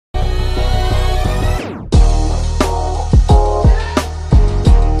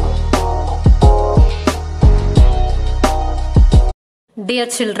Dear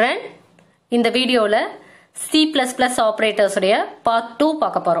children, இந்த வீடியோல C++ operators உடைய part 2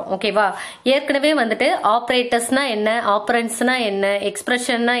 பார்க்க போறோம். ஓகேவா? ஏற்கனவே வந்துட்டு ஆப்பரேட்டர்ஸ்னா என்ன, ஆப்பரண்ட்ஸ்னா என்ன,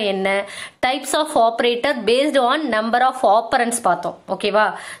 எக்ஸ்பிரஷன்னா என்ன, types of operator based on number of operands பார்த்தோம். ஓகேவா?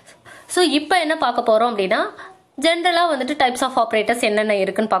 சோ இப்போ என்ன பார்க்க போறோம் அப்படினா ஜெனரலா வந்துட்டு டைப்ஸ் ஆஃப் ஆப்பரேட்டர்ஸ் என்னென்ன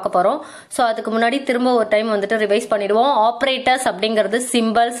இருக்குன்னு பார்க்க போறோம். சோ அதுக்கு முன்னாடி திரும்ப ஒரு டைம் வந்துட்டு ரிவைஸ் பண்ணிடுவோம். ஆப்பரேட்டர்ஸ் அப்படிங்கிறது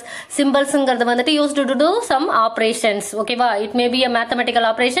சிம்பிள்ஸ்ங்கிறது வந்துட்டு use to to some operations. ஓகேவா? It may be a mathematical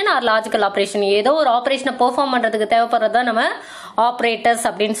operation or logical operation. ஏதோ ஒரு ஆபரேஷனை பெர்ஃபார்ம் பண்றதுக்கு தேவைப்படுறதா நம்ம ஆப்பரேட்டர்ஸ்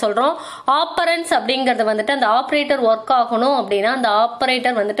அப்படின்னு சொல்றோம். ஆப்பரண்ட்ஸ் அப்படிங்கிறது வந்துட்டு அந்த ஆப்பரேட்டர் ஒர்க் ஆகணும் அப்படின்னா அந்த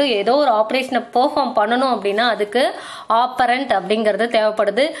ஆப்பரேட்டர் வந்துட்டு ஏதோ ஒரு ஆபரேஷனை பெர்ஃபார்ம் பண்ணணும் அப்படின்னா அதுக்கு ஆப்பரண்ட் அப்படிங்கிறது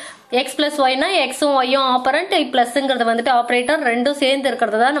தேவைப்படுது. எக்ஸ் பிளஸ் ஒய்னா எக்ஸும் ஒய்யும் ஆப்பரண்ட், பிளஸ்ங்கிறது வந்துட்டு ஆப்பரேட்டர் ரெண்டும் சேர்ந்து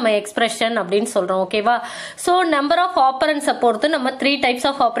இருக்கிறது தான் நம்ம எக்ஸ்பிரஷன் அப்படின்னு சொல்றோம். ஓகேவா? சோ நம்பர் ஆஃப் ஆப்பரண்ட்ஸை பொறுத்து நம்ம 3 டைப்ஸ்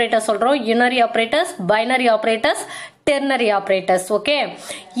ஆஃப் ஆப்பரேட்டர் சொல்றோம். யூனரி operators, binary operators, ternary operators. Okay,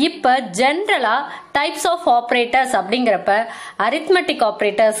 இப்ப ஜெனரலா டைப்ஸ் ஆஃப் ஆப்பரேட்டர்ஸ் அப்படிங்கிறப்ப arithmetic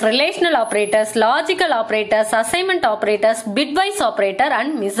operators, relational operators, logical operators, assignment operators, bitwise operator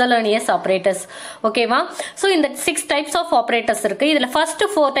and miscellaneous operators. ஓகேவா? சோ இந்த 6 டைப்ஸ் ஆஃப் ஆப்பரேட்டர்ஸ் இருக்கு. இதுல ஃபர்ஸ்ட்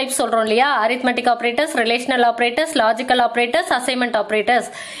 4 டைப்ஸ் சொல்றோம் இல்லையா? Arithmetic operators, relational operators, logical operators, assignment operators.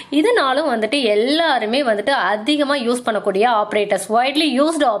 இதனாலும் வந்துட்டு எல்லாருமே வந்துட்டு அதிகமா யூஸ் பண்ணக்கூடிய operators, widely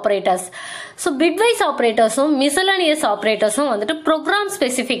used operators. So bitwise ஆப்பரேட்டர்ஸும் miscellaneous ஆப்பரேட்டர்ஸும் வந்துட்டு ப்ரோக்ராம்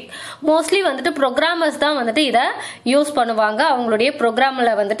ஸ்பெசிபிக். மோஸ்ட்லி வந்துட்டு ப்ரோக்ராமர்ஸ் தான் வந்துட்டு இதை யூஸ் பண்ணுவாங்க. அவங்களுடைய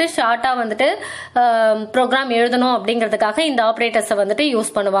ப்ரோக்ராம்ல வந்துட்டு ஷார்ட்டா வந்துட்டு ப்ரோக்ராம் எழுதணும் அப்படிங்கிறதுக்காக இந்த ஆப்பரேட்டர்ஸை வந்துட்டு யூஸ்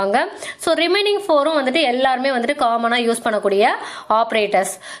பண்ணுவாங்க. ஸோ ரிமைனிங் 4ம் வந்துட்டு எல்லாருமே வந்துட்டு காமனா யூஸ் பண்ணக்கூடிய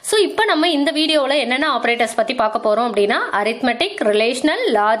ஆப்பரேட்டர்ஸ். ஸோ இப்போ நம்ம இந்த வீடியோல என்னென்ன ஆப்பரேட்டர்ஸ் பத்தி பார்க்க போறோம் அப்படின்னா அரித்மெட்டிக், ரிலேஷனல்,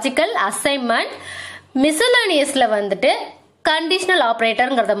 லாஜிக்கல், அசைன்மெண்ட், மிசலேனியஸ்ல வந்துட்டு கண்டிஷனல்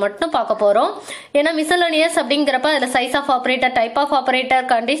ஆப்பரேட்டர்ங்கிறத மட்டும் பார்க்க போறோம். ஏன்னா மிசலேனியஸ் அப்படிங்கிறப்ப அதுல size of operator, type of operator,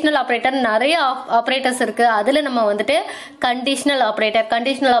 conditional operator நிறைய ஆப்பரேட்டர்ஸ் இருக்கு. அதுல நம்ம வந்துட்டு conditional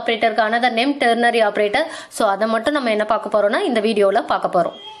ஆப்பரேட்டருக்கு another name ternary operator. So அதை மட்டும் நம்ம என்ன பார்க்க போறோம்னா இந்த வீடியோல பார்க்க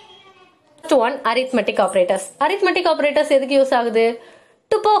போறோம். First one, arithmetic operators. Arithmetic operators எதுக்கு யூஸ் ஆகுது?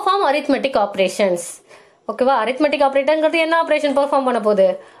 To perform arithmetic operations. ஓகேவா? அரித்மெட்டிக் ஆப்பரேட்டர்ங்கிறது என்ன ஆபரேஷன் பெர்ஃபார்ம் பண்ண போகுது?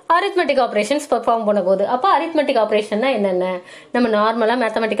 அரித்மெட்டிக் ஆபரேஷன்ஸ் பெர்ஃபார்ம் பண்ண போகுது. அப்போ அரித்மெட்டிக் ஆபரேஷன்னா என்னென்ன? நம்ம நார்மலா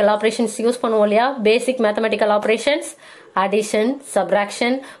மேத்தமெட்டிக்கல் ஆபரேஷன்ஸ் யூஸ் பண்ணுவோம் இல்லையா? பேசிக் mathematical operations, addition,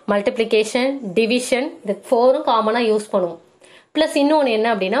 subtraction, multiplication, division, இது 4ம் காமனா யூஸ் பண்ணுவோம். பிளஸ் இன்னொன்று என்ன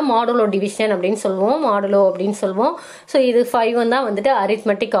அப்படின்னா மாடுலோ டிவிஷன் அப்படின்னு சொல்லுவோம். ஸோ இது 5 தான் வந்துட்டு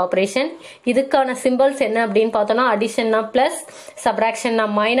அரித்மெட்டிக் ஆப்ரேஷன். இதுக்கான சிம்பிள்ஸ் என்ன அப்படின்னு பார்த்தோம்னா அடிஷன்னா பிளஸ், சப்ராக்ஷன்னா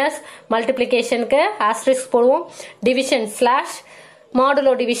மைனஸ், மல்டிப்ளிகேஷனுக்கு ஆஸ்ட்ரிஸ்க் போடுவோம், division slash,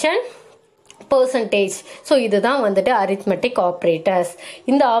 modulo division percentage. So இதுதான் வந்துட்டு அரித்மெட்டிக் ஆப்ரேட்டர்ஸ்.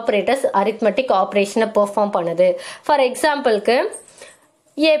 இந்த ஆப்ரேட்டர்ஸ் அரித்மெட்டிக் ஆப்ரேஷனை பெர்ஃபார்ம் பண்ணுது. ஃபார் எக்ஸாம்பிளுக்கு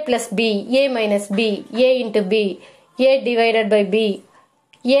a plus b, a minus b, a into b, a divided by b,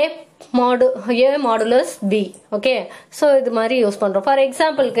 a modulus b. Okay, so இது மாதிரி use பண்றோம். For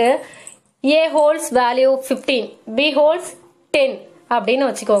எக்ஸாம்பிளுக்கு a holds value 15, b holds 10 அப்படின்னு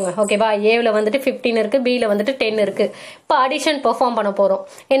வச்சுக்கோங்க. ஓகேவா? ஏல வந்துட்டு 15 இருக்கு, பில வந்துட்டு 10 இருக்கு. இப்போ அடிஷன் பெர்ஃபார்ம் பண்ண போறோம்.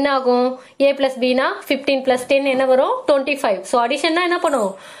 என்ன ஆகும்? a plus b னா 15 plus 10 என்ன வரும்? 25. ஸோ அடிஷன்னா என்ன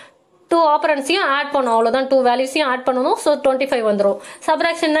பண்ணும்? 2 ஆப்பரண்ட்ஸையும் ஆட் பண்ணும். அவ்வளவுதான், 2 வேல்யூஸையும் ஆட் பண்ணணும். ஸோ 25 வந்துடும்.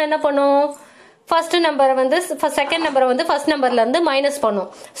 சப்ராக்ஷன்னா என்ன பண்ணும்? ஃபர்ஸ்ட் நம்பரை வந்து செகண்ட் நம்பரை வந்து ஃபர்ஸ்ட் நம்பர்ல இருந்து மைனஸ் பண்ணும்.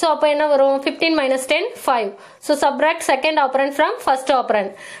 ஸோ அப்போ என்ன வரும்? 15 minus 10 5. So subtract second operand from first operand.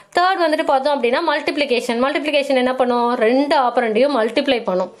 Third வந்துட்டு பார்த்தோம் அப்படின்னா மல்டிப்ளிகேஷன் என்ன பண்ணும்? 2 ஆப்பரண்டையும் மல்டிப்ளை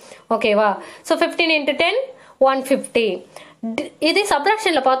பண்ணும். ஓகேவா? So 15 into 10 150. இதே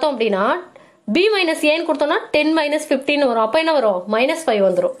சப்ராக்ஷன்ல பார்த்தோம் அப்படின்னா b மைனஸ் ஏன்னு கொடுத்தோம்னா 10 minus 15 வரும். அப்போ என்ன வரும்? -5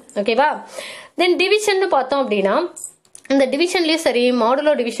 வந்துடும். ஓகேவா? தென் டிவிஷன் பார்த்தோம் அப்படின்னா இந்த டிவிஷன்லயும் சரி,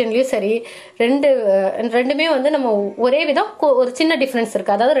 மாடுலோ டிவிஷன்லயும் சரி, ரெண்டுமே வந்து நம்ம ஒரே விதம், ஒரு சின்ன டிஃபரன்ஸ்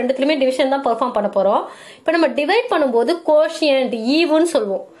இருக்கு. அதாவது ரெண்டுத்துலயுமே டிவிஷன் தான் பெர்ஃபார்ம் பண்ண போறோம். இப்ப நம்ம டிவைட் பண்ணும்போது கோஷியன்ட் ஈவுன்னு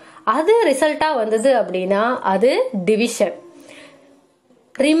சொல்லுவோம். அது ரிசல்ட்டா வந்தது அப்படின்னா அது டிவிஷன்.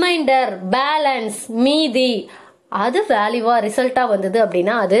 ரிமைண்டர், பேலன்ஸ், மீதி, அது வேல்யூவா ரிசல்ட்டா வந்தது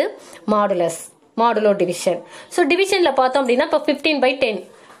அப்படின்னா அது மாடுலோ டிவிஷன். ஸோ டிவிஷன்ல பார்த்தோம் அப்படின்னா இப்போ 15/10,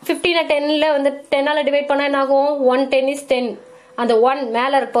 15 10ல வந்து 10ஆல டிவைட் பண்ணா என்ன ஆகும்? 1 10 is 10. அந்த 1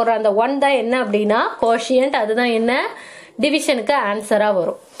 மேல போற அந்த 1 தான் என்ன அப்படின்னா கோஷியன்ட். அதுதான் என்ன? டிவிஷனுக்கு ஆன்சரா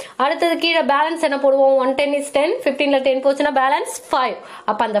வரும். அடுத்தது கீழே பேலன்ஸ் என்ன போடுவோம்? 1 10 is 10, 15ல 10 போச்சுன்னா பேலன்ஸ் 5.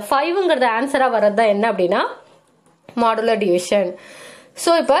 அப்ப அந்த 5ங்கிறது ஆன்சரா வர்றது தான் என்ன அப்படின்னா மாடுலோ டிவிஷன்.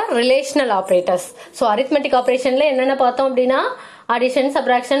 ஸோ இப்போ ரிலேஷனல் ஆப்பரேட்டர்ஸ். ஸோ அரித்மெட்டிக் ஆப்பரேஷன்ல என்னென்ன பார்த்தோம் அப்படின்னா addition,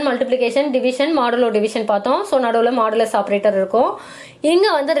 subtraction, multiplication, division, modulo division பார்த்தோம். ஸோ நடுவில் மாடுலஸ் ஆப்ரேட்டர் இருக்கும். இங்க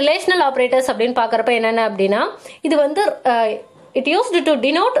வந்து ரிலேஷனல் ஆப்ரேட்டர்ஸ் அப்படின்னு பார்க்கறப்ப என்னென்ன அப்படின்னா இது வந்து it used to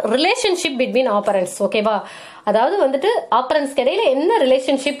denote relationship between operands. ஓகேவா, அதாவது வந்துட்டு ஆப்பரண்ட்ஸ்க்கு இடையில என்ன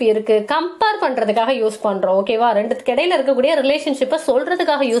ரிலேஷன்ஷிப் இருக்கு கம்பேர் பண்றதுக்காக யூஸ் பண்றோம். ஓகேவா, ரெண்டுத்துக்கு இடையில இருக்கக்கூடிய ரிலேஷன்ஷிப்பை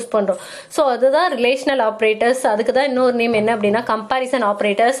சொல்றதுக்காக யூஸ் பண்றோம். ஸோ அதுதான் ரிலேஷனல் ஆப்ரேட்டர்ஸ். அதுக்கு தான் இன்னொரு நேம் என்ன அப்படின்னா கம்பாரிசன்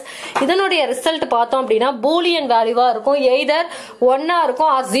ஆப்ரேட்டர்ஸ். இதனுடைய ரிசல்ட் பார்த்தோம் அப்படின்னா பூலியன் வேல்யூவா இருக்கும், எய்தர் 1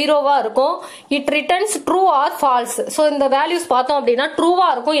 இருக்கும் ஆர் 0 இருக்கும். It returns true or false. So இந்த வேல்யூஸ் பார்த்தோம் அப்படின்னா ட்ரூவா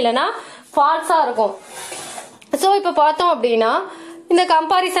இருக்கும் இல்லைன்னா ஃபால்ஸா இருக்கும். ஸோ இப்போ பார்த்தோம் அப்படின்னா இந்த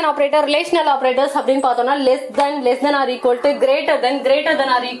கம்பாரிசன் ஆப்ரேட்டர் ரிலேஷனல் ஆப்ரேட்டர்ஸ் அப்படின்னு பார்த்தோம்னா less than R equal to, greater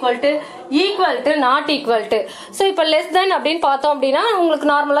than R equal to not equal to. So இப்போ லெஸ் தென் அப்படின்னு பார்த்தோம் அப்படின்னா உங்களுக்கு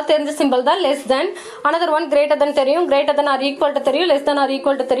நார்மலா தெரிஞ்ச சிம்பிள் தான் less than. Another one greater than தெரியும், greater than R equal to தெரியும், less than R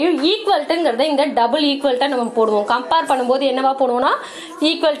equal to தெரியும். ஈக்குவல் டுங்கிறத இங்க டபுள் ஈக்குவல் டு நம்ம போடுவோம். கம்பேர் பண்ணும்போது என்னவா போடுவோம்னா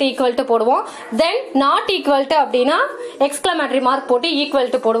ஈக்குவல் டு போடுவோம். தென் நாட் ஈக்குவல் டு அப்படின்னா எக்ஸ்கிளமேட்டரி மார்க் போட்டு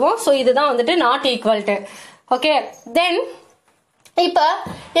ஈக்குவல் டு போடுவோம். ஸோ இதுதான் வந்துட்டு நாட் ஈக்குவல் டு. ஓகே, தென் இப்ப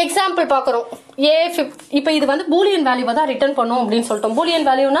எக்ஸாம்பிள் பாக்குறோம். இப்ப இது வந்து பூலியன் வேல்யூவை தான் ரிட்டர்ன் பண்ணும் அப்படின்னு சொல்லிட்டோம். பூலியன்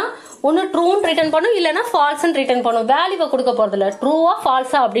வேல்யூனா ஒன்னு ட்ரூன்னு ரிட்டர்ன் பண்ணும் இல்லைன்னா ஃபால்ஸ்ன்னு ரிட்டர்ன் பண்ணும். வேல்யூவை கொடுக்க போறது இல்ல, ட்ரூவா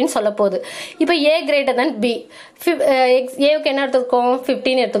ஃபால்ஸா அப்படின்னு சொல்ல போகுது. இப்ப ஏ கிரேட்டர் தென் பி. ஏவுக்கு என்ன எடுத்துக்கிட்டோம்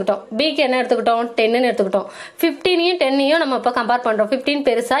 15 எடுத்துக்கிட்டோம், பிக்கு என்ன எடுத்துக்கிட்டோம் 10 எடுத்துக்கிட்டோம். 15யும் 10யும் நம்ம இப்ப கம்பேர் பண்றோம். 15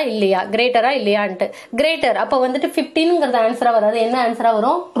 பெருசா இல்லையா, கிரேட்டரா இல்லையான்ட்டு. கிரேட்டர் அப்ப வந்துட்டு 15ங்கிறது ஆன்சரா வராது. என்ன ஆன்சரா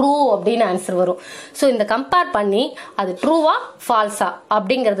வரும், ட்ரூ அப்படின்னு ஆன்சர் வரும். ஸோ இந்த கம்பேர் பண்ணி அது ட்ரூவா ஃபால்ஸா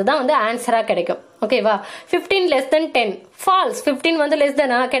அப்படிங்கிறது தான் வந்து ஆன்சரா கிடைக்கும். ஓகேவா, 15 less than 10 ஃபால்ஸ். 15 வந்து லெஸ்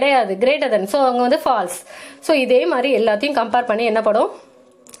தெனா கிடையாது, கிரேட்டர் தென். ஸோ அவங்க வந்து ஃபால்ஸ். ஸோ இதே மாதிரி எல்லாத்தையும் கம்பேர் பண்ணி என்ன படும்,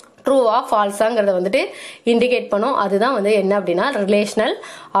 ட்ரூவா ஃபால்ஸாங்கிறத வந்துட்டு இண்டிகேட் பண்ணும். அதுதான் வந்து என்ன அப்படின்னா relational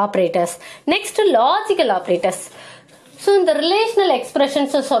operators. Next logical operators. So இந்த ரிலேஷனல்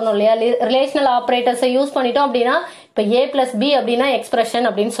எக்ஸ்பிரஷன்ஸ் சொன்னோம் இல்லையா, ரிலேஷனல் ஆப்ரேட்டர்ஸை யூஸ் பண்ணிட்டோம் அப்படின்னா இப்போ ஏ பிளஸ் பி அப்படின்னா எக்ஸ்பிரஷன்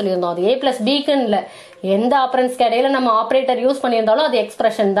அப்படின்னு சொல்லியிருந்தோம். அது ஏ பிளஸ் பிக்குன்னு இல்லை, எந்த ஆப்பரன்ஸ்க்கு இடையில நம்ம ஆப்ரேட்டர் யூஸ் பண்ணியிருந்தாலும் அது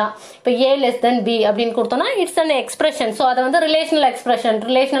எக்ஸ்பிரஷன் தான். இப்போ ஏ லெஸ் தென் பி அப்படின்னு கொடுத்தோம்னா இட்ஸ் அன் எக்ஸ்பிரஷன். ஸோ அதை வந்து ரிலேஷனல் எக்ஸ்பிரஷன்,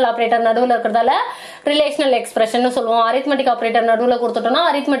 ரிலேஷனல் ஆப்ரேட்டர் நடுவில் இருக்கிறதால ரிலேஷனல் எக்ஸ்பிரஷன் சொல்லுவோம். அரித்மெட்டிக் ஆப்ரேட்டர் நடுவில் கொடுத்துட்டோம்னா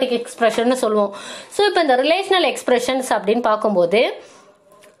அரித்மெட்டிக் எக்ஸ்பிரஷன் சொல்லுவோம். ஸோ இப்போ இந்த ரிலேஷனல் எக்ஸ்பிரஷன்ஸ் அப்படின்னு பார்க்கும்போது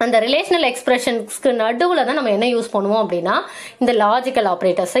அந்த ரிலேஷனல் எக்ஸ்பிரஷன்ஸ்க்கு நடுவில் தான் நம்ம என்ன யூஸ் பண்ணுவோம் அப்படின்னா இந்த லாஜிக்கல்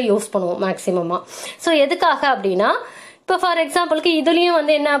ஆப்ரேட்டர்ஸை யூஸ் பண்ணுவோம் மேக்ஸிமமா. ஸோ எதுக்காக அப்படின்னா இப்போ ஃபார் எக்ஸாம்பிளுக்கு இதுலயும்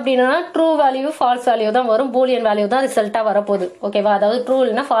வந்து என்ன அப்படின்னா ட்ரூ வேல்யூ ஃபால்ஸ் வேல்யூ தான் வரும், பூலியன் வேல்யூ தான் ரிசல்ட்டா வரப்போகுது. ஓகேவா, அதாவது ட்ரூ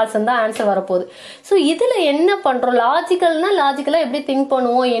இல்லைன்னா ஃபால்ஸ் தான் ஆன்சர் வரப்போகுது. ஸோ இதுல என்ன பண்றோம், லாஜிக்கலா எப்படி திங்க்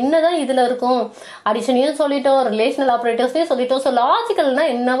பண்ணுவோம், என்னதான் இதுல இருக்கும், அடிஷனையும் சொல்லிட்டோம், ரிலேஷனல் ஆப்ரேட்டர்ஸையும் சொல்லிட்டோம். ஸோ லாஜிக்கல்னா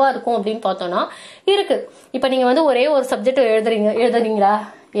என்னவா இருக்கும் அப்படின்னு பார்த்தோம்னா இருக்கு. இப்போ நீங்க வந்து ஒரே ஒரு சப்ஜெக்ட் எழுதுறீங்களா,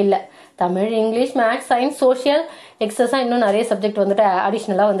 இல்ல, Tamil, English, maths, science, social, எக்ஸஸா இன்னும் நிறைய சப்ஜெக்ட் வந்துட்டு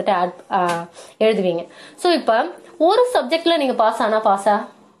அடிஷனலா வந்துட்டு எழுதுவீங்க. ஸோ இப்போ ஒரு சப்ஜெக்ட்ல நீங்க பாஸா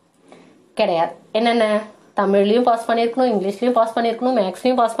கிடையாது. என்னென்ன, தமிழ்லயும் பாஸ் பண்ணிருக்கணும், இங்கிலீஷ்லயும் பாஸ் பண்ணிருக்கணும்,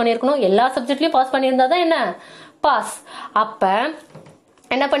 மேத்ஸ்லயும் பாஸ் பண்ணிருக்கணும், எல்லா சப்ஜெக்ட்லயும் பாஸ் பண்ணியிருந்தா தான் என்ன பாஸ். அப்ப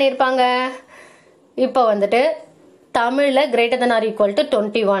என்ன பண்ணிருப்பாங்க, இப்போ வந்துட்டு தமிழ்ல greater than R equal to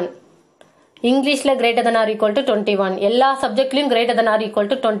 21, இங்கிலீஷ்ல greater than R equal to 21, எல்லா சப்ஜெக்ட்லயும் greater than R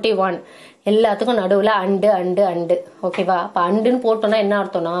equal to 21, எல்லாத்துக்கும் நடுவுல அண்டு. ஓகேவா, அப்ப அண்டுன்னு போட்டோம்னா என்ன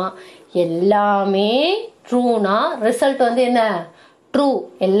அர்த்தம்னா எல்லாமே ட்ரூனா ரிசல்ட் வந்து என்ன ட்ரூ.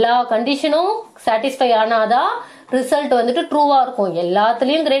 எல்லா கண்டிஷனும் சாட்டிஸ்ஃபை ஆனாதான் ரிசல்ட் வந்துட்டு ட்ரூவா இருக்கும்.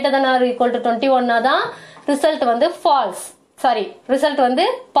 எல்லாத்துலயும் greater than R equal to 21 தான் ரிசல்ட் வந்து ஃபால்ஸ், சாரி ரிசல்ட் வந்து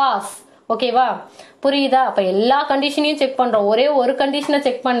பாஸ். ஓகேவா, புரியுதா? அப்ப எல்லா கண்டிஷனையும் செக் பண்றோம், ஒரே ஒரு கண்டிஷனை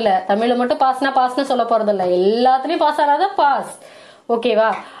செக் பண்ணல. தமிழ்ல மட்டும் பாஸ்னு சொல்ல போறது இல்ல, எல்லாத்துலயும் பாஸ் ஆனாதான் பாஸ்.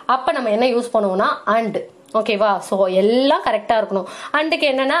 ஓகேவா, அப்ப நம்ம என்ன யூஸ் பண்ணுவோம்னா அண்ட். ஓகேவா, சோ எல்லாம் கரெக்டா இருக்கணும். அண்டுக்கு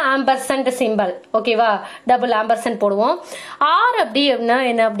என்னன்னா ஆம்பர்சன்ட் சிம்பிள். ஓகேவா, டபுள் ஆம்பர்சன்ட் போடுவோம். ஆர் அப்படின்னா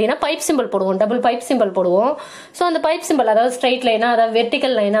என்ன அப்படின்னா பைப் சிம்பிள் போடுவோம், டபுள் பைப் சிம்பிள் போடுவோம். சோ அந்த பைப் சிம்பிள் அதாவது ஸ்ட்ரைட் லைனா அதாவது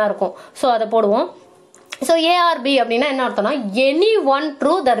வெர்டிக்கல் லைனா இருக்கும். சோ அதை போடுவோம். சோ ஏஆர்பி அப்படின்னா என்ன அர்த்தம்னா any one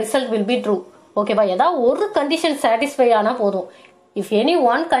true the result will be true. ஓகேவா, ஏதாவது ஒரு கண்டிஷன் சாட்டிஸ்ஃபை ஆனா போதும். If any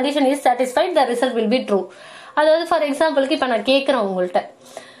one condition is satisfied the result will be true. அதாவது ஃபார் எக்ஸாம்பிளுக்கு இப்ப நான் கேட்கிறேன் உங்கள்கிட்ட,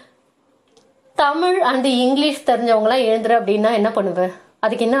 தமிழ் அண்ட் இங்கிலீஷ் தெரிஞ்சவங்க எல்லாம் எழுதுற அப்படின்னா என்ன பண்ணுவேன்,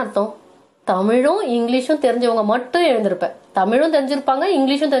 அதுக்கு என்ன அர்த்தம், தமிழும் இங்கிலீஷும் தெரிஞ்சவங்க மட்டும் எழுந்திருப்பேன். தமிழும் தெரிஞ்சிருப்பாங்க,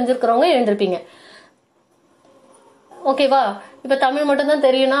 இங்கிலீஷும் தெரிஞ்சிருக்கிறவங்க எழுந்திருப்பீங்க. ஓகேவா, இப்ப தமிழ் மட்டும் தான்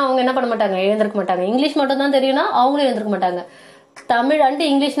தெரியும்னா அவங்க என்ன பண்ண மாட்டாங்க, எழுந்திருக்க மாட்டாங்க. இங்கிலீஷ் மட்டும் தான் தெரியும்னா அவங்களும் எழுந்திருக்க மாட்டாங்க. தமிழ் அண்ட்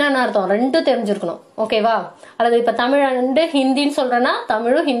இங்கிலீஷ்னா என்ன அர்த்தம், ரெண்டும் தெரிஞ்சிருக்கணும். ஓகேவா, அல்லது இப்ப தமிழ் அண்ட் ஹிந்தின்னு சொல்றேன்னா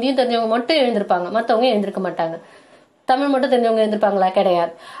தமிழும் ஹிந்தியும் தெரிஞ்சவங்க மட்டும் எழுந்திருப்பாங்க, மத்தவங்க எழுந்திருக்க மாட்டாங்க. தமிழ் மட்டும் தெரிஞ்சவங்க எழுந்திருப்பாங்களா,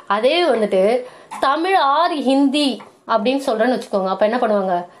 கிடையாது. அதே வந்துட்டு தமிழ் ஆர் ஹிந்தி அப்படின்னு சொல்றேன்னு வச்சுக்கோங்க, அப்ப என்ன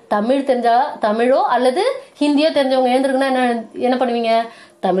பண்ணுவாங்க, தமிழ் தெரிஞ்சா தமிழோ அல்லது ஹிந்தியோ தெரிஞ்சவங்க எழுந்திருக்குன்னா என்ன பண்ணுவீங்க,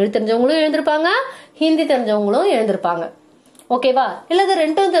 தமிழ் தெரிஞ்சவங்களும் எழுந்திருப்பாங்க, ஹிந்தி தெரிஞ்சவங்களும் எழுந்திருப்பாங்க. ஓகேவா? இல்லது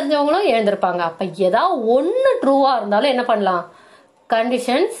ரெண்டும் தெரிஞ்சவங்களும் எழுந்திருப்பாங்க. அப்ப ஏதாவது ஒன்னு ட்ரூவா இருந்தாலும் என்ன பண்ணலாம்?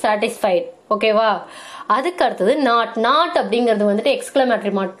 Condition satisfied. ஓகேவா? அதுக்கு அடுத்தது நாட் அப்படிங்கிறது வந்துட்டு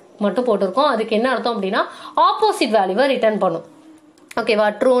எக்ஸ்கிளமேட்டரி மட்டும் போட்டிருக்கோம். அதுக்கு என்ன அர்த்தம் அப்படின்னா ஆப்போசிட் வேல்யூவை ரிட்டர்ன் பண்ணும். ஓகேவா?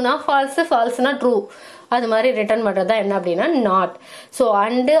 ட்ரூனா ஃபால்ஸ், ஃபால்ஸ்னா ட்ரூ, அது மாதிரி ரிட்டர்ன் பண்றது தான் என்ன அப்படின்னா not. So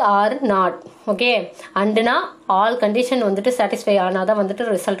and or not. Okay, அண்டுனா all condition வந்துட்டு சாட்டிஸ்ஃபை ஆனாதான் வந்துட்டு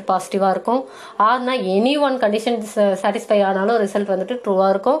ரிசல்ட் பாசிட்டிவா இருக்கும். ஆர்னா எனி ஒன் கண்டிஷன் சாட்டிஸ்ஃபை ஆனாலும் ரிசல்ட் வந்துட்டு ட்ரூவா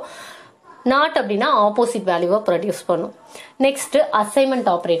இருக்கும். நாட் அப்படின்னா ஆப்போசிட் வேல்யூவை ப்ரொடியூஸ் பண்ணும். Next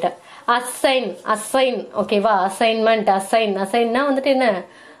assignment operator. அசைன். ஓகேவா? அசைன்னா வந்துட்டு என்ன?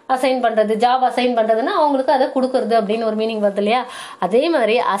 அசைன் பண்றது, ஜாப் அசைன் பண்றதுன்னா அவங்களுக்கு அதை கொடுக்கறது அப்படின்னு ஒரு மீனிங் வருது இல்லையா? அதே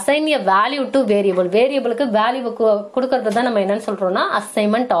மாதிரி assign a value to வேரியபிளுக்கு value கொடுக்கறது தான் நம்ம என்னன்னு சொல்றோம்னா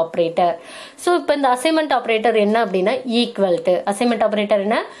அசைன்மெண்ட் ஆப்ரேட்டர். ஸோ இப்போ இந்த அசைன்மெண்ட் ஆப்ரேட்டர் என்ன அப்படின்னா ஈக்குவல் டு. அசைன்மெண்ட் ஆப்ரேட்டர்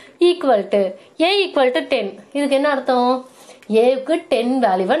என்ன? Equal to A equal to 10. இதுக்கு என்ன அர்த்தம்? ஏக்கு 10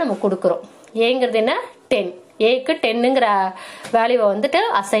 வேல்யூவை நம்ம கொடுக்குறோம். ஏங்கிறது என்ன? 10. ஏக்கு 10ங்கிற வேல்யூவை வந்துட்டு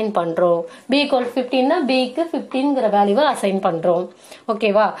அசைன் பண்றோம். பி ஈக்குவல் 15னா பிக்கு 15ங்கிற வேல்யூவை அசைன் பண்றோம்.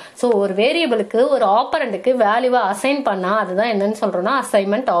 ஓகேவா? ஸோ ஒரு வேரியபிளுக்கு ஒரு ஆப்பரண்டுக்கு வேல்யூவை அசைன் பண்ணா அதுதான் என்னன்னு சொல்றோம்னா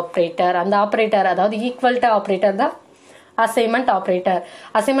அசைன்மெண்ட் ஆப்ரேட்டர். அந்த ஆப்ரேட்டர் அதாவது ஈக்குவல் டு ஆப்ரேட்டர் தான் அசைன்மெண்ட் ஆப்ரேட்டர்.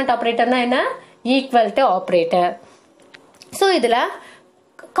 அசைன்மெண்ட் ஆப்ரேட்டர்னா என்ன? Equal to operator. ஸோ இதுல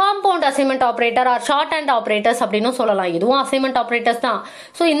compound assignment operator R short hand operators அப்படின்னு சொல்லலாம். இதுவும் அசைன்மெண்ட் ஆப்ரேட்டர்ஸ் தான்.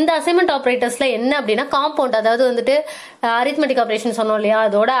 ஸோ இந்த அசைன்மெண்ட் ஆப்ரேட்டர்ஸ்ல என்ன அப்படின்னா காம்பவுண்ட், அதாவது வந்துட்டு அரித்மெட்டிக் ஆப்ரேஷன் சொன்னோம் இல்லையா,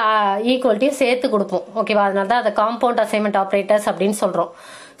 அதோட ஈக்குவலிட்டியும் சேர்த்து கொடுப்போம். ஓகேவா? அதனால தான் அதை காம்பவுண்ட் அசைன்மெண்ட் ஆப்ரேட்டர்ஸ் அப்படின்னு சொல்றோம்.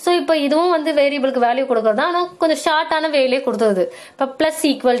 ஸோ இப்போ இதுவும் வந்து வேரியபிளுக்கு வேல்யூ கொடுக்கறது, ஆனால் கொஞ்சம் ஷார்ட்டான வேலையே கொடுத்தது. இப்போ பிளஸ்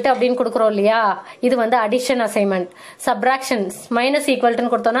ஈக்குவல்ட்டு அப்படின்னு கொடுக்குறோம் இல்லையா, இது வந்து அடிஷன் அசைன்மெண்ட். சப்ராக்ஷன் மைனஸ்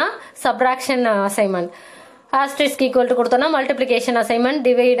ஈக்குவல்ட்டுன்னு கொடுத்தோம்னா சப்ராக்ஷன் அசைன்மெண்ட். ஆஸ்டரிஸ்க் ஈக்குவல் டு கொடுத்தோம்னா multiplication assignment.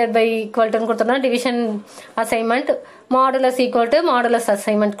 Divided by equal டுன்னு கொடுத்தோம்னா division assignment. Modulus equal to modulus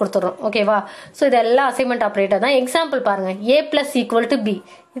assignment கொடுத்துறோம். ஓகேவா? ஸோ இது எல்லாம் அசைன்மெண்ட் ஆப்ரேட்டர் தான். எக்ஸாம்பிள் பாருங்க, ஏ பிளஸ் ஈக்குவல் டு பி.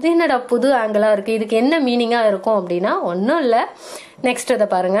 இது என்னடா புது ஆங்கிளா இருக்கு, இதுக்கு என்ன மீனிங்கா இருக்கும் அப்படின்னா ஒன்றும் இல்லை. நெக்ஸ்ட் இதை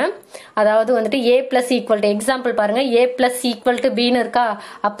பாருங்க, அதாவது வந்துட்டு ஏ பிளஸ் ஈக்குவல் டு, எக்ஸாம்பிள் பாருங்க, ஏ பிளஸ் ஈக்குவல் டு பின்னு இருக்கா,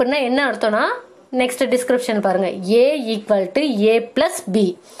 அப்படின்னா என்ன அர்த்தம்னா நெக்ஸ்ட் டிஸ்கிரிப்ஷன் பாருங்க, ஏ equal to A plus B.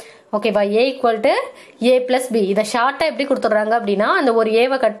 ஓகேவா? ஏ equal to A plus B. இதை ஷார்ட்டா எப்படி கொடுத்துட்றாங்க அப்படின்னா அந்த ஒரு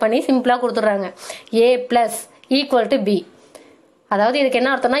ஏவை கட் பண்ணி சிம்பிளா கொடுத்துட்றாங்க. ஏ பிளஸ் ஈக்குவல் டு பி. அதாவது இதுக்கு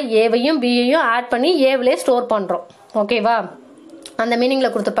என்ன அர்த்தம்னா ஏவையும் பியையும் ஆட் பண்ணி ஏவிலே ஸ்டோர் பண்றோம். ஓகேவா? அந்த மீனிங்ல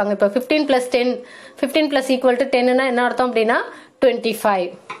கொடுத்துருப்பாங்க. இப்போ 15 பிளஸ் 10, 15 பிளஸ் ஈக்குவல் டு 10னா என்ன அர்த்தம் அப்படின்னா 25.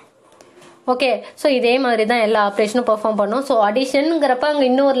 ஓகே, ஸோ இதே மாதிரி தான் எல்லா ஆப்ரேஷனும் பெர்ஃபார்ம் பண்ணும். ஸோ அடிஷனுங்கிறப்ப அங்கே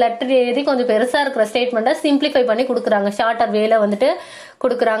இன்னொரு லெட்டர் எழுதி கொஞ்சம் பெருசாக இருக்கிற ஸ்டேட்மெண்ட்டை சிம்பிளிஃபை பண்ணி கொடுக்குறாங்க, ஷார்ட்டர் வேல வந்துட்டு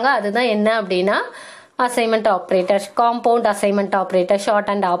கொடுக்குறாங்க. அதுதான் என்ன அப்படின்னா assignment operator, compound assignment operator,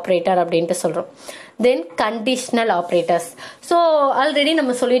 short and operator அப்படின்ட்டு சொல்கிறோம். தென் கண்டிஷனல் ஆப்ரேட்டர்ஸ். ஸோ ஆல்ரெடி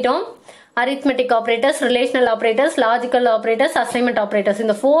நம்ம சொல்லிட்டோம், arithmetic operators, relational operators, logical operators, assignment operators.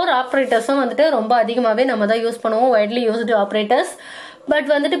 இந்த 4 ஆப்ரேட்டர்ஸும் வந்துட்டு ரொம்ப அதிகமாகவே நம்ம தான் யூஸ் பண்ணுவோம், வைட்லி யூஸ்டு ஆப்ரேட்டர்ஸ். பட்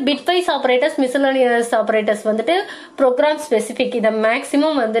வந்துட்டு பிட்வைஸ் ஆப்ரேட்டர்ஸ், மிஸ்செலேனியஸ் ஆப்ரேட்டர்ஸ் வந்துட்டு ப்ரோக்ராம் ஸ்பெசிஃபிக். இதை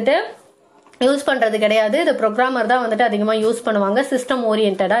மேக்ஸிமம் வந்துட்டு யூஸ் பண்றது கிடையாது. இது ப்ரோக்ராமர் தான் வந்துட்டு அதிகமாக யூஸ் பண்ணுவாங்க, சிஸ்டம்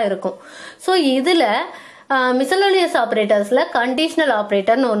ஓரியன்டா இருக்கும். ஸோ இதுல மிஸ்செலேனியஸ் ஆப்ரேட்டர்ஸ்ல கண்டிஷனல்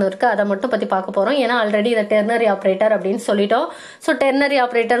ஆப்ரேட்டர்னு ஒன்று இருக்கு, அதை மட்டும் பத்தி பார்க்க போறோம். ஏன்னா ஆல்ரெடி இதை டெர்னரி ஆப்ரேட்டர் அப்படின்னு சொல்லிட்டோம். ஸோ டெர்னரி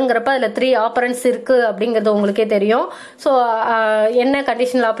ஆப்ரேட்டருங்கிறப்ப அதுல 3 ஆப்பரண்ட்ஸ் இருக்கு அப்படிங்கிறது உங்களுக்கே தெரியும். ஸோ என்ன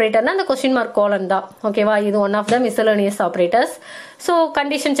கண்டிஷனல் ஆப்ரேட்டர்னா அந்த கொஸ்டின் மார்க் கோலன் தான். ஓகேவா? இது one of the miscellaneous operators. So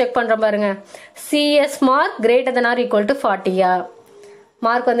condition check பண்ற பாருங்க, CS mark greater than R equal to 40யா,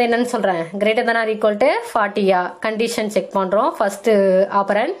 mark வந்து என்னன்னு சொல்றேன், greater than R equal to 40யா, condition check பண்றோம். First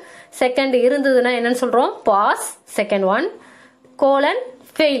operand. செகண்ட் இருந்ததுன்னா என்னன்னு சொல்றோம், pass. Second one colon,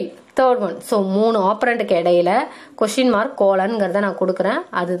 fail third one. So 3 ஆப்பரண்ட்டுக்கு இடையில கொஸ்டின் மார்க் கோலன்ங்கிறத நான் கொடுக்குறேன்.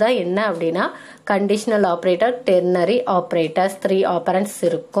 அதுதான் என்ன அப்படின்னா கண்டிஷனல் ஆப்ரேட்டர், டெர்னரி ஆப்ரேட்டர்ஸ். 3 ஆப்பரண்ட்ஸ்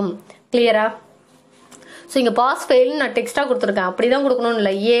இருக்கும். கிளியரா? ஸோ இங்கே பாஸ் ஃபெயில் நான் டெக்ஸ்ட்டாக கொடுத்துருக்கேன், அப்படிதான் கொடுக்கணும்னு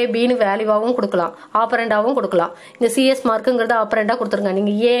இல்லை, ஏ பின்னு வேல்யூவாகவும் கொடுக்கலாம், ஆப்பரண்டாகவும் கொடுக்கலாம். இந்த சிஎஸ் மார்க்குங்கிறது ஆப்பரண்டாக கொடுத்துருங்க,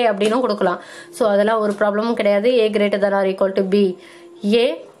 நீங்கள் ஏ அப்படின்னும் கொடுக்கலாம். ஸோ அதெல்லாம் ஒரு ப்ராப்ளமும் கிடையாது. ஏ greater than R equal to be, A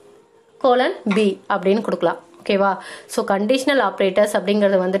colon B அப்படின்னு கொடுக்கலாம். ஓகேவா? ஸோ கண்டிஷனல் ஆப்ரேட்டர்ஸ்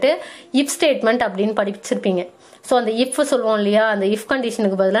அப்படிங்கிறது வந்துட்டு இஃப் ஸ்டேட்மெண்ட் அப்படின்னு படிச்சிருப்பீங்க. ஸோ அந்த இஃப் சொல்லுவோம் இல்லையா, அந்த இஃப்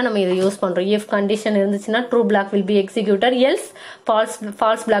கண்டிஷனுக்கு பதிலாக நம்ம இதை யூஸ் பண்றோம். இஃப் கண்டிஷன் இருந்துச்சுன்னா true black will be executed, else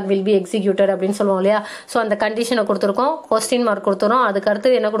falls black will be executed அப்படின்னு சொல்லுவோம் இல்லையா. ஸோ அந்த கண்டிஷனை கொடுத்துருக்கோம், கொஸ்டின் மார்க் கொடுத்துறோம், அதுக்கு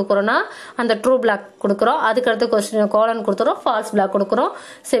அடுத்து என்ன கொடுக்குறோம்னா அந்த ட்ரூ பிளாக் கொடுக்குறோம், அதுக்கு அடுத்து கொஸ்டின் கோலன் கொடுத்துறோம், ஃபால்ஸ் பிளாக் கொடுக்குறோம்,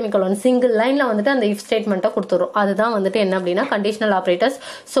 செமிகோலன். சிங்கிள் லைன்ல வந்துட்டு அந்த இஃப் ஸ்டேட்மெண்ட்டை கொடுத்துறோம். அதுதான் வந்துட்டு என்ன அப்படின்னா கண்டிஷனல் ஆப்ரேட்டர்ஸ்.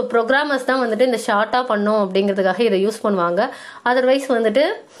 ஸோ ப்ரோக்ராமர்ஸ் தான் வந்துட்டு இந்த ஷார்ட்டா பண்ணும் அப்படிங்கிறதுக்காக இதை யூஸ் பண்ணுவாங்க. அதர்வைஸ் வந்துட்டு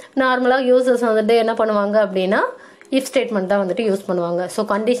நார்மலா யூசர்ஸ் வந்துட்டு என்ன பண்ணுவாங்க அப்படின்னா இஃப் ஸ்டேட்மெண்ட் தான் வந்துட்டு யூஸ் பண்ணுவாங்க. ஸோ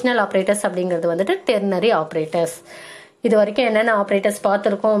கண்டிஷனல் ஆப்ரேட்டர்ஸ் அப்படிங்கிறது வந்துட்டு டெர்னரி ஆப்ரேட்டர்ஸ். இது வரைக்கும் என்னென்ன ஆப்ரேட்டர்ஸ்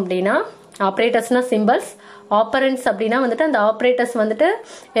பார்த்துருக்கோம் அப்படின்னா, ஆப்ரேட்டர்ஸ்னா சிம்பிள்ஸ், ஆப்பரண்ட்ஸ் அப்படின்னா வந்துட்டு அந்த ஆப்ரேட்டர்ஸ் வந்துட்டு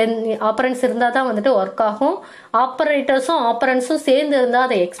ஆப்பரண்ட்ஸ் இருந்தால் தான் வந்துட்டு ஒர்க் ஆகும். ஆப்பரேட்டர்ஸும் ஆப்பரண்ட்ஸும் சேர்ந்து இருந்தால்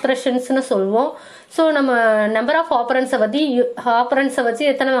அதை எக்ஸ்பிரஷன்ஸ்னு சொல்லுவோம். ஸோ நம்ம நம்பர் ஆஃப் ஆப்பரண்ட்ஸை வச்சு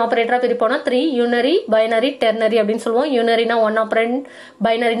எத்தனை ஆப்ரேட்டராக பிரிப்போம்னா 3, யூனரி, பைனரி, டெர்னரி அப்படின்னு சொல்லுவோம். யூனரினா 1 ஆப்பரண்ட்,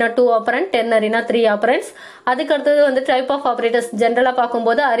 பைனரினா 2 ஆப்பரண்ட், டெர்னரினா 3 ஆப்பரண்ட்ஸ். அதுக்கு அடுத்தது வந்து டைப் ஆஃப் ஆப்ரேட்டர்ஸ் ஜென்ரலாக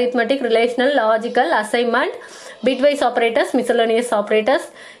பார்க்கும்போது arithmetic, relational, logical, assignment, bitwise operators, miscellaneous operators.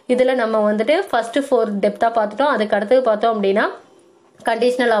 இதில் நம்ம வந்துட்டு ஃபர்ஸ்ட் 4 டெப்த்தாக பார்த்துட்டோம். அதுக்கு அடுத்தது பார்த்தோம் அப்படின்னா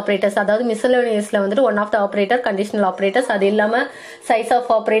கண்டிஷனல் ஆப்ரேட்டர்ஸ், அதாவது மிஸ்செலேனியஸ்ல வந்துட்டு one of the operator conditional operators. அது இல்லாமல் சைஸ் ஆஃப்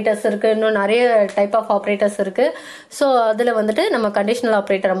ஆப்ரேட்டர்ஸ் இருக்கு, இன்னும் நிறைய டைப் ஆஃப் ஆப்ரேட்டர்ஸ் இருக்கு. ஸோ அதில் வந்துட்டு நம்ம கண்டிஷனல்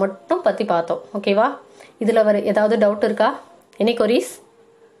ஆப்ரேட்டரை மட்டும் பற்றி பார்த்தோம். ஓகேவா? இதில் ஏதாவது டவுட் இருக்கா? Any queries?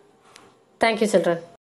 Thank you children.